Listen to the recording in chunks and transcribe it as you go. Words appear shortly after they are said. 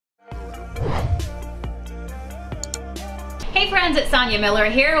Hey friends, it's Sonia Miller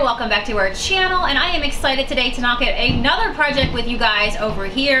here. Welcome back to our channel, and I am excited today to knock out another project with you guys over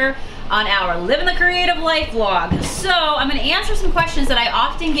here on our Living the Creative Life vlog. So I'm going to answer some questions that I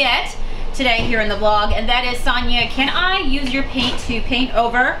often get today here in the vlog, and that is, Sonia, can I use your paint to paint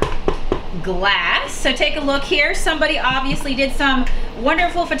over glass? So take a look here. Somebody obviously did some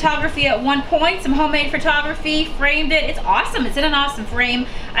wonderful photography at one point, some homemade photography, framed it. It's awesome. It's in an awesome frame.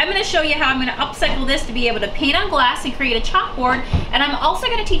 I'm going to show you how I'm going to upcycle this to be able to paint on glass and create a chalkboard. And I'm also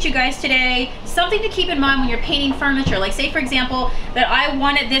going to teach you guys today something to keep in mind when you're painting furniture. Like, say for example that I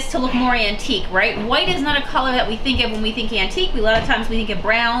wanted this to look more antique, right? White is not a color that we think of when we think antique. A lot of times we think of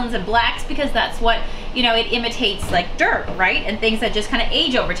browns and blacks because that's what, you know, it imitates like dirt, right? And things that just kind of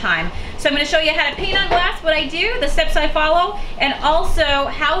age over time. So I'm going to show you how to paint on glass, what I do, the steps I follow, and also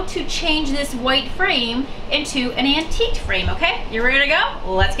how to change this white frame into an antique frame, okay? You ready to go?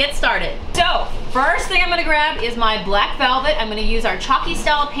 Let's get started. So first thing I'm going to grab is my black velvet. I'm going to use our chalky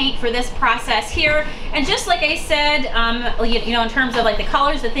style paint for this process here. And just like I said, you know, in terms of like the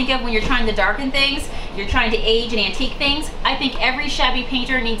colors to think of when you're trying to darken things, you're trying to age and antique things, I think every shabby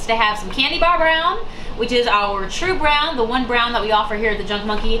painter needs to have some candy bar brown, which is our true brown, the one brown that we offer here at the Junk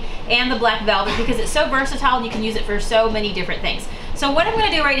Monkey, and the black velvet, because it's so versatile and you can use it for so many different things. So what I'm going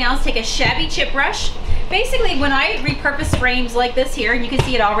to do right now is take a shabby chip brush. Basically, when I repurpose frames like this here, and you can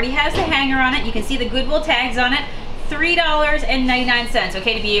see it already has the hanger on it, you can see the Goodwill tags on it, $3.99,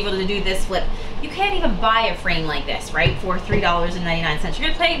 okay, to be able to do this flip. You can't even buy a frame like this, right, for $3.99. You're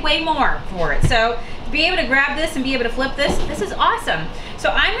going to pay way more for it. So to be able to grab this and be able to flip this, this is awesome. So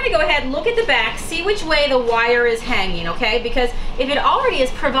I'm going to go ahead and look at the back, see which way the wire is hanging, okay? Because if it already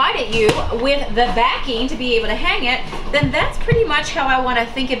has provided you with the backing to be able to hang it, then that's pretty much how I want to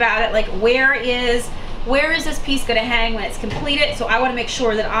think about it. Like, where is this piece going to hang when it's completed? So I want to make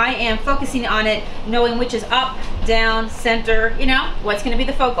sure that I am focusing on it, knowing which is up, down, center, you know, what's going to be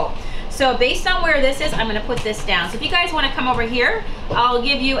the focal. So based on where this is, I'm going to put this down. So if you guys want to come over here, I'll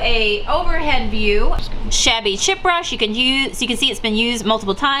give you a overhead view. Shabby chip brush, you can use, so you can see it's been used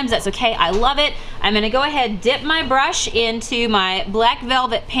multiple times. That's okay, I love it. I'm going to go ahead, dip my brush into my black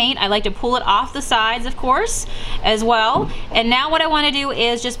velvet paint. I like to pull it off the sides, of course, as well. And now what I want to do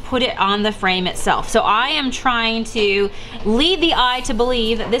is just put it on the frame itself. So I am trying to lead the eye to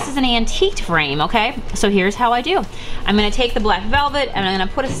believe that this is an antique frame, okay? So here's how I do. I'm going to take the black velvet and I'm going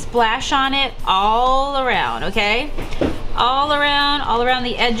to put a splash on it all around, okay? All around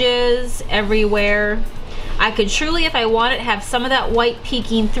the edges, everywhere. I could truly, if I want it, have some of that white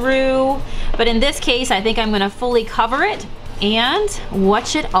peeking through, but in this case I think I'm going to fully cover it and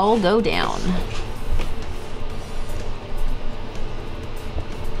watch it all go down.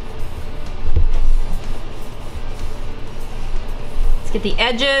 Let's get the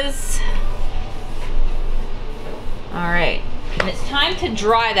edges. All right, and it's time to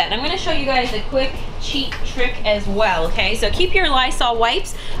dry that. And I'm going to show you guys a quick cheat trick as well, okay? So keep your Lysol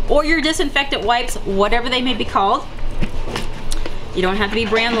wipes or your disinfectant wipes, whatever they may be called. You don't have to be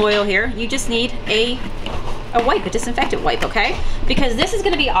brand loyal here. You just need a wipe, a disinfectant wipe, okay? Because this is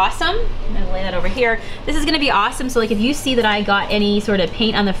going to be awesome. I'm going to lay that over here. This is going to be awesome. So like if you see that I got any sort of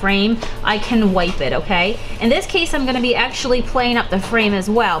paint on the frame, I can wipe it, okay? In this case, I'm going to be actually playing up the frame as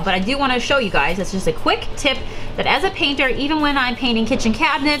well, but I do want to show you guys, it's just a quick tip that as a painter, even when I'm painting kitchen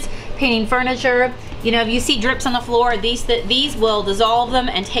cabinets, painting furniture, you know, if you see drips on the floor, these will dissolve them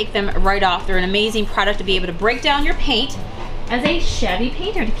and take them right off. They're an amazing product to be able to break down your paint as a shabby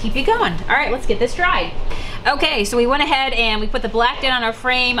painter to keep you going. All right, let's get this dried. Okay, so we went ahead and we put the black down on our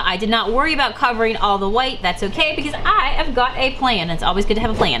frame. I did not worry about covering all the white. That's okay, because I have got a plan. It's always good to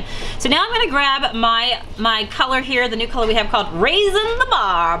have a plan. So now I'm gonna grab my color here, the new color we have called Raising the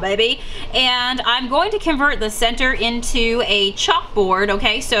Bar, baby. And I'm going to convert the center into a chalkboard,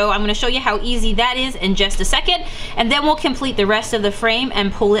 okay? So I'm gonna show you how easy that is in just a second. And then we'll complete the rest of the frame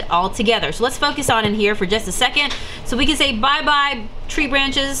and pull it all together. So let's focus on in here for just a second. So we can say bye-bye tree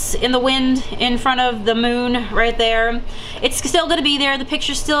branches in the wind in front of the moon right there. It's still going to be there. The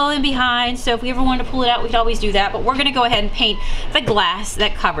picture's still in behind, so if we ever wanted to pull it out, we could always do that, but we're going to go ahead and paint the glass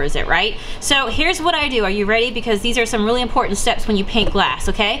that covers it, right? So here's what I do. Are you ready? Because these are some really important steps when you paint glass,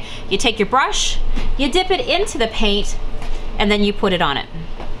 okay? You take your brush, you dip it into the paint, and then you put it on it.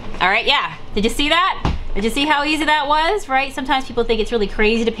 All right, yeah. Did you see that? Did you see how easy that was, right? Sometimes people think it's really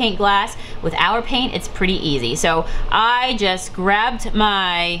crazy to paint glass. With our paint, it's pretty easy. So I just grabbed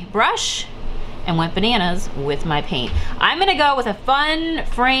my brush and went bananas with my paint. I'm gonna go with a fun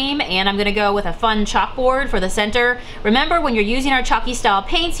frame and I'm gonna go with a fun chalkboard for the center. Remember, when you're using our chalky style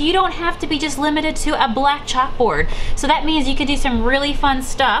paints, you don't have to be just limited to a black chalkboard. So that means you can do some really fun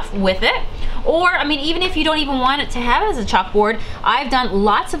stuff with it. Or, I mean, even if you don't even want it to have it as a chalkboard, I've done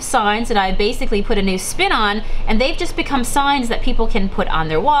lots of signs that I basically put a new spin on, and they've just become signs that people can put on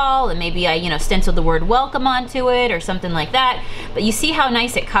their wall, and maybe I, you know, stenciled the word welcome onto it or something like that. But you see how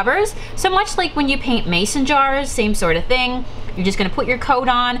nice it covers? So much like when you paint mason jars, same sort of thing. You're just gonna put your coat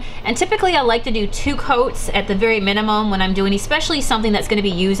on, and typically I like to do 2 coats at the very minimum when I'm doing especially something that's gonna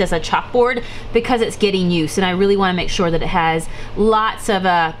be used as a chalkboard, because it's getting use and I really wanna make sure that it has lots of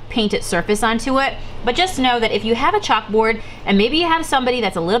painted surface onto it. But just know that if you have a chalkboard and maybe you have somebody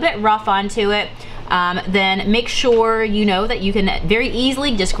that's a little bit rough onto it, then make sure you know that you can very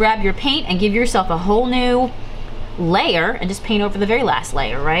easily just grab your paint and give yourself a whole new layer and just paint over the very last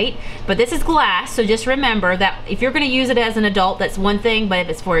layer, right? But this is glass, so just remember that if you're going to use it as an adult, that's one thing, but if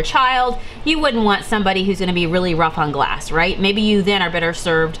it's for a child, you wouldn't want somebody who's going to be really rough on glass, right? Maybe you then are better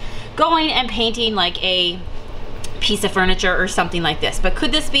served going and painting like a piece of furniture or something like this. But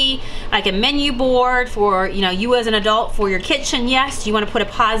could this be like a menu board for, you know, you as an adult for your kitchen? Yes. Do you want to put a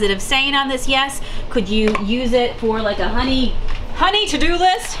positive saying on this? Yes. Could you use it for like a honey to-do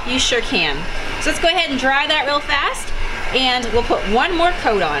list? You sure can. So let's go ahead and dry that real fast, and we'll put one more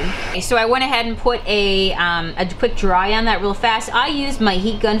coat on. Okay, so I went ahead and put a quick dry on that real fast. I used my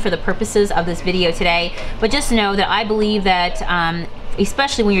heat gun for the purposes of this video today, but just know that I believe that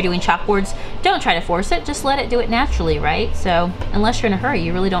especially when you're doing chalkboards, don't try to force it, just let it do it naturally, right? So unless you're in a hurry,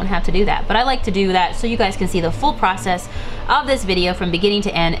 you really don't have to do that. But I like to do that so you guys can see the full process of this video from beginning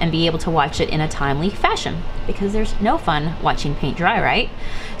to end and be able to watch it in a timely fashion, because there's no fun watching paint dry, right?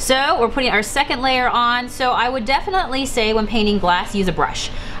 So we're putting our second layer on. So I would definitely say when painting glass, use a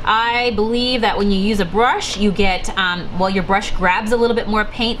brush. I believe that when you use a brush, you get, well, your brush grabs a little bit more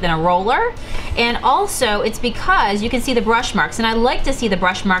paint than a roller. And also it's because you can see the brush marks, and I like to see the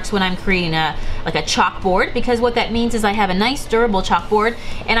brush marks when I'm creating like a chalkboard, because what that means is I have a nice durable chalkboard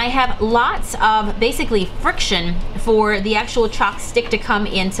and I have lots of basically friction for the actual chalk stick to come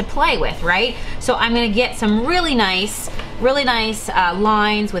into play with, right? So I'm gonna get some really nice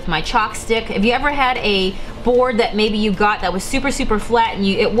lines with my chalk stick. Have you ever had a board that maybe you got that was super flat, and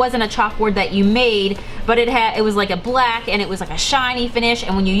it wasn't a chalkboard that you made, but it was like a black and it was like a shiny finish,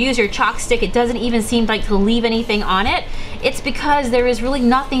 and when you use your chalk stick it doesn't even seem like to leave anything on it? It's because there is really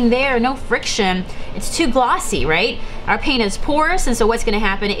nothing there, no friction. It's too glossy, right? Our paint is porous, and so what's going to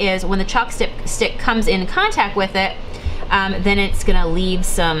happen is when the chalk stick comes in contact with it, then it's going to leave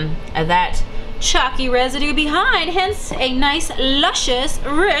some of that chalky residue behind, hence a nice, luscious,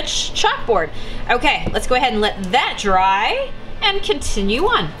 rich chalkboard. Okay, let's go ahead and let that dry and continue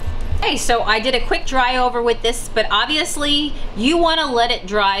on. Okay, so I did a quick dry over with this, but obviously you want to let it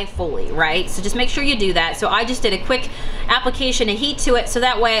dry fully, right? So just make sure you do that. So I just did a quick application of heat to it, so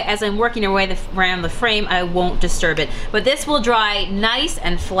that way as I'm working around the frame, I won't disturb it. But this will dry nice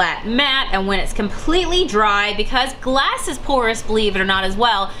and flat matte, and when it's completely dry, because glass is porous, believe it or not, as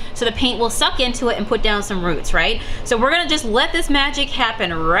well, so the paint will suck into it and put down some roots, right? So we're gonna just let this magic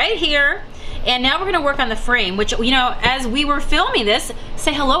happen right here. And now we're gonna work on the frame, which, you know, as we were filming this,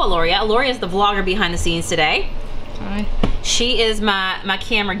 say hello, Aloria. Aloria is the vlogger behind the scenes today. Hi. She is my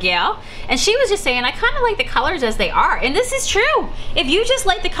camera gal, and she was just saying, I kind of like the colors as they are, and this is true. If you just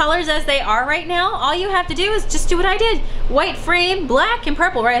like the colors as they are right now, all you have to do is just do what I did. White frame, black and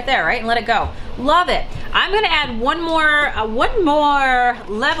purple right there, right? And let it go. Love it. I'm gonna add one more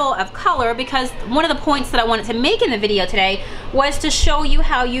level of color, because one of the points that I wanted to make in the video today was to show you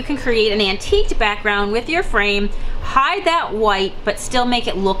how you can create an antiqued background with your frame, hide that white, but still make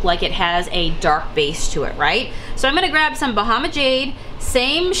it look like it has a dark base to it, right? So I'm gonna grab some Bahama Jade,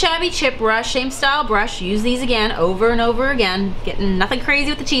 same shabby chip brush, same style brush, use these again over and over again, getting nothing crazy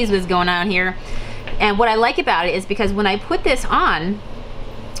with the cheese whiz going on here. And what I like about it is because when I put this on,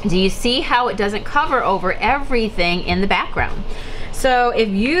 do you see how it doesn't cover over everything in the background? So if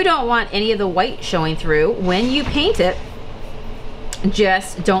you don't want any of the white showing through when you paint it,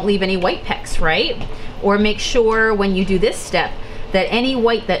 just don't leave any white pecks, right? Or make sure when you do this step that any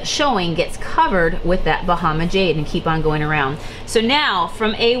white that's showing gets covered with that Bahama Jade, and keep on going around. So now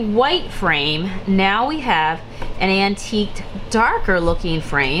from a white frame, now we have an antiqued, darker looking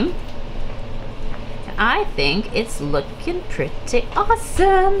frame. I think it's looking pretty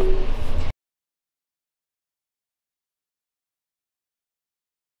awesome.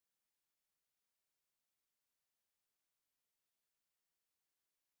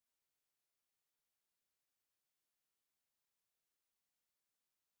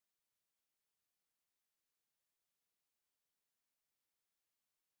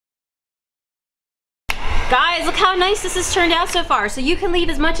 Guys, look how nice this has turned out so far. So you can leave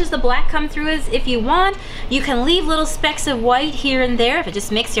as much as the black come through as if you want. You can leave little specks of white here and there. If it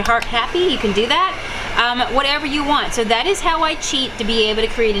just makes your heart happy, you can do that. Whatever you want. So that is how I cheat to be able to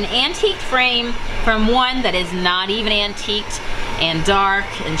create an antique frame from one that is not even antiqued and dark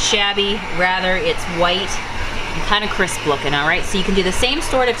and shabby. Rather, it's white and kind of crisp looking, all right? So you can do the same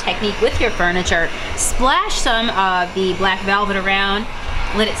sort of technique with your furniture. Splash some of the black velvet around,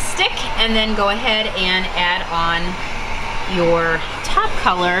 let it stick, and then go ahead and add on your top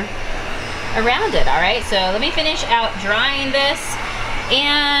color around it, all right? So let me finish out drying this,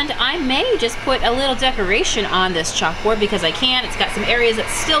 and I may just put a little decoration on this chalkboard because I can. It's got some areas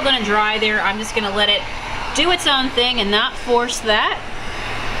that's still gonna dry there. I'm just gonna let it do its own thing and not force that,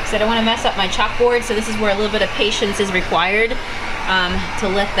 because I don't wanna mess up my chalkboard, so this is where a little bit of patience is required to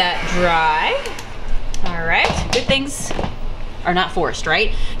let that dry. All right, good things are not forced,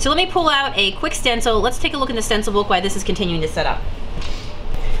 right? So let me pull out a quick stencil. Let's take a look in the stencil book while this is continuing to set up.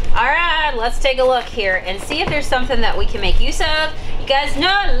 All right, let's take a look here and see if there's something that we can make use of. You guys know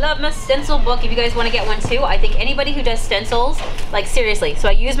I love my stencil book. If you guys want to get one too, I think anybody who does stencils, like seriously. So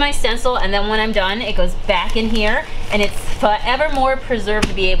I use my stencil, and then when I'm done, it goes back in here, and it's forever more preserved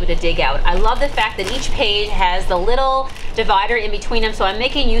to be able to dig out. I love the fact that each page has the little divider in between them, so I'm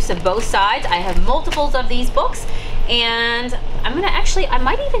making use of both sides. I have multiples of these books, and I'm gonna actually, I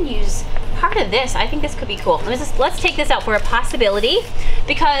might even use part of this. I think this could be cool. Let's take this out for a possibility,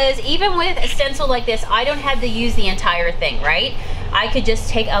 because even with a stencil like this, I don't have to use the entire thing, right? I could just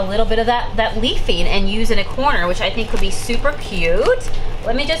take a little bit of that leafing and use in a corner, which I think could be super cute.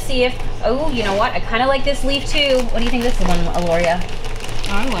 Let me just see if, oh, you know what? I kind of like this leaf too. What do you think this is one, Aloria?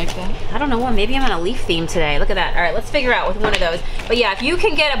 I like that. I don't know what, maybe I'm on a leaf theme today. Look at that. All right, let's figure out with one of those. But yeah, if you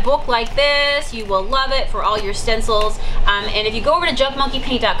can get a book like this, you will love it for all your stencils. And if you go over to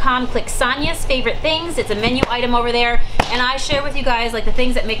junkmonkeypaint.com, click Sonia's favorite things. It's a menu item over there. And I share with you guys like the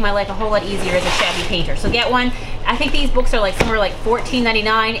things that make my life a whole lot easier as a shabby painter. So get one. I think these books are like somewhere like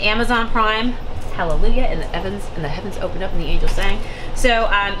 $14.99, Amazon Prime. Hallelujah, and the heavens opened up and the angels sang. So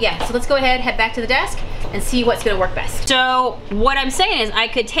yeah, so let's go ahead, head back to the desk and see what's gonna work best. So what I'm saying is I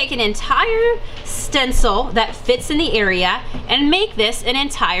could take an entire stencil that fits in the area and make this an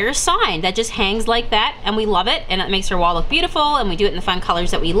entire sign that just hangs like that, and we love it, and it makes our wall look beautiful, and we do it in the fun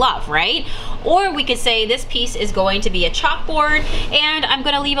colors that we love, right? Or we could say this piece is going to be a chalkboard, and I'm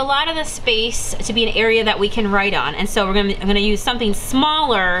gonna leave a lot of the space to be an area that we can write on. And so I'm gonna use something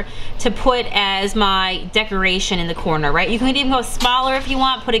smaller to put as my decoration in the corner, right? You can even go smaller if you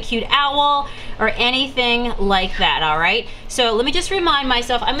want, put a cute owl or anything like that, all right? So let me just remind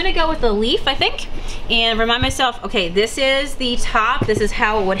myself, I'm gonna go with the leaf, I think, and remind myself, okay, this is the top, this is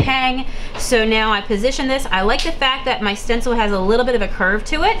how it would hang. So now I position this. I like the fact that my stencil has a little bit of a curve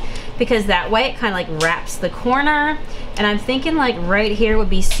to it, because that way it kind of like wraps the corner. And I'm thinking like right here would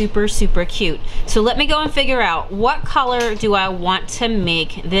be super, super cute. So let me go and figure out what color do I want to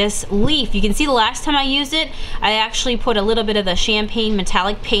make this leaf. You can see the last time I used it, I actually put a little bit of the champagne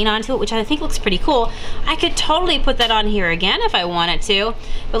metallic paint onto it, which I think looks pretty cool. I could totally put that on here again if I wanted to,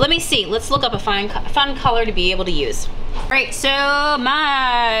 but let me see. Let's look up a fun color to be able to use. All right, so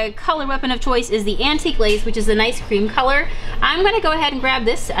my color weapon of choice is the Antique Lace, which is a nice cream color. I'm gonna go ahead and grab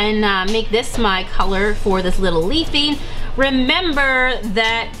this and make this my color for this little leafing. Remember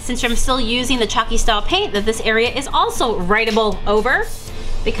that since I'm still using the chalky style paint, that this area is also writable over,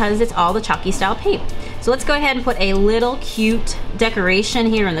 because it's all the chalky style paint. So let's go ahead and put a little cute decoration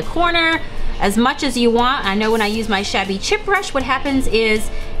here in the corner, as much as you want. I know when I use my shabby chip brush, what happens is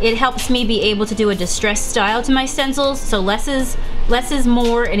it helps me be able to do a distressed style to my stencils. So less is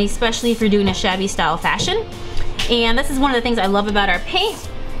more, and especially if you're doing a shabby style fashion. And this is one of the things I love about our paint,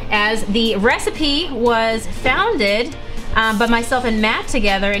 as the recipe was founded by myself and Matt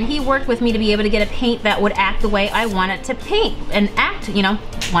together, and he worked with me to be able to get a paint that would act the way I wanted to paint and act, you know,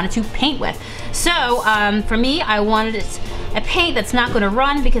 wanted to paint with. So for me, I wanted a paint that's not going to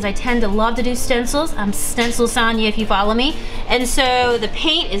run, because I tend to love to do stencils. I'm Stencil Sonia if you follow me. And so the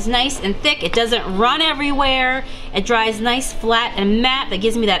paint is nice and thick. It doesn't run everywhere. It dries nice, flat, and matte. That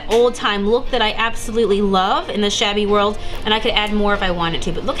gives me that old-time look that I absolutely love in the shabby world. And I could add more if I wanted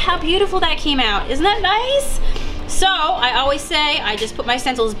to. But look how beautiful that came out. Isn't that nice? So I always say I just put my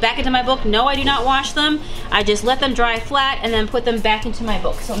stencils back into my book. No, I do not wash them. I just let them dry flat and then put them back into my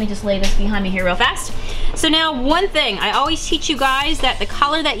book. So let me just lay this behind me here real fast. So now one thing, I always teach you guys that the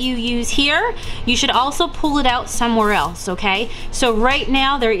color that you use here, you should also pull it out somewhere else, okay? So right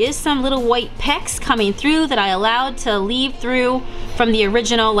now there is some little white pecks coming through that I allowed to leave through from the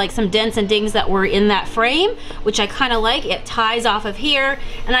original, like some dents and dings that were in that frame, which I kind of like. It ties off of here.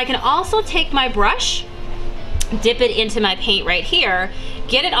 And I can also take my brush dip it into my paint right here,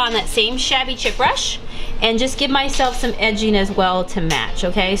 get it on that same shabby chip brush, and just give myself some edging as well to match,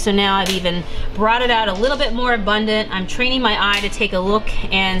 okay? So now I've even brought it out a little bit more abundant. I'm training my eye to take a look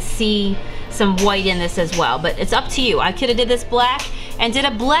and see some white in this as well, but it's up to you. I could have did this black and did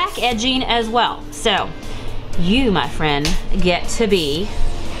a black edging as well. So you, my friend, get to be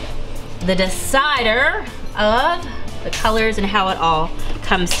the decider of the colors and how it all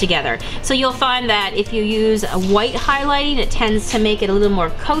comes together. So you'll find that if you use a white highlighting, it tends to make it a little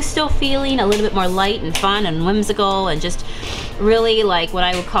more coastal feeling, a little bit more light and fun and whimsical, and just really like what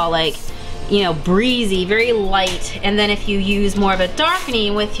I would call like, you know, breezy, very light. And then if you use more of a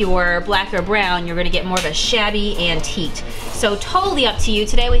darkening with your black or brown, you're gonna get more of a shabby antique. So totally up to you.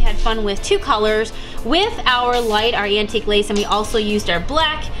 Today we had fun with 2 colors with our light, our antique lace, and we also used our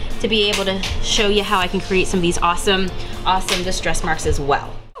black to be able to show you how I can create some of these awesome distress marks as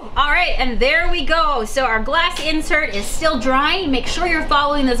well. All right, and there we go. So our glass insert is still drying. Make sure you're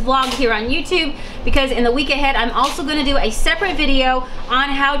following this vlog here on YouTube, because in the week ahead, I'm also gonna do a separate video on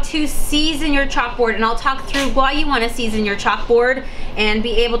how to season your chalkboard, and I'll talk through why you wanna season your chalkboard and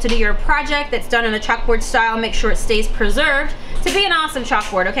be able to do your project that's done in a chalkboard style, make sure it stays preserved to be an awesome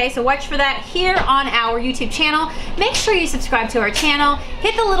chalkboard, okay? So watch for that here on our YouTube channel. Make sure you subscribe to our channel.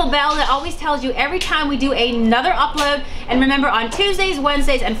 Hit the little bell that always tells you every time we do another upload. And remember, on Tuesdays,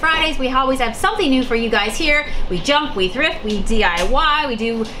 Wednesdays, and Fridays, we always have something new for you guys here. We junk, we thrift, we DIY, we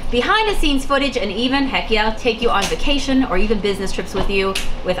do behind the scenes footage, and even, heck yeah, I'll take you on vacation or even business trips with you,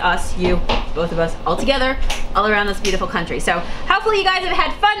 with us, you, both of us, all together, all around this beautiful country. So hopefully you guys have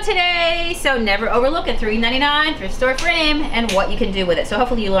had fun today. So never overlook a $3.99 thrift store frame and what you can do with it. So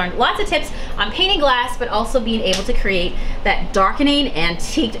hopefully you learned lots of tips on painting glass, but also being able to create that darkening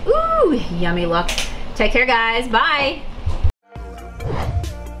antique. Ooh, yummy look. Take care, guys. Bye.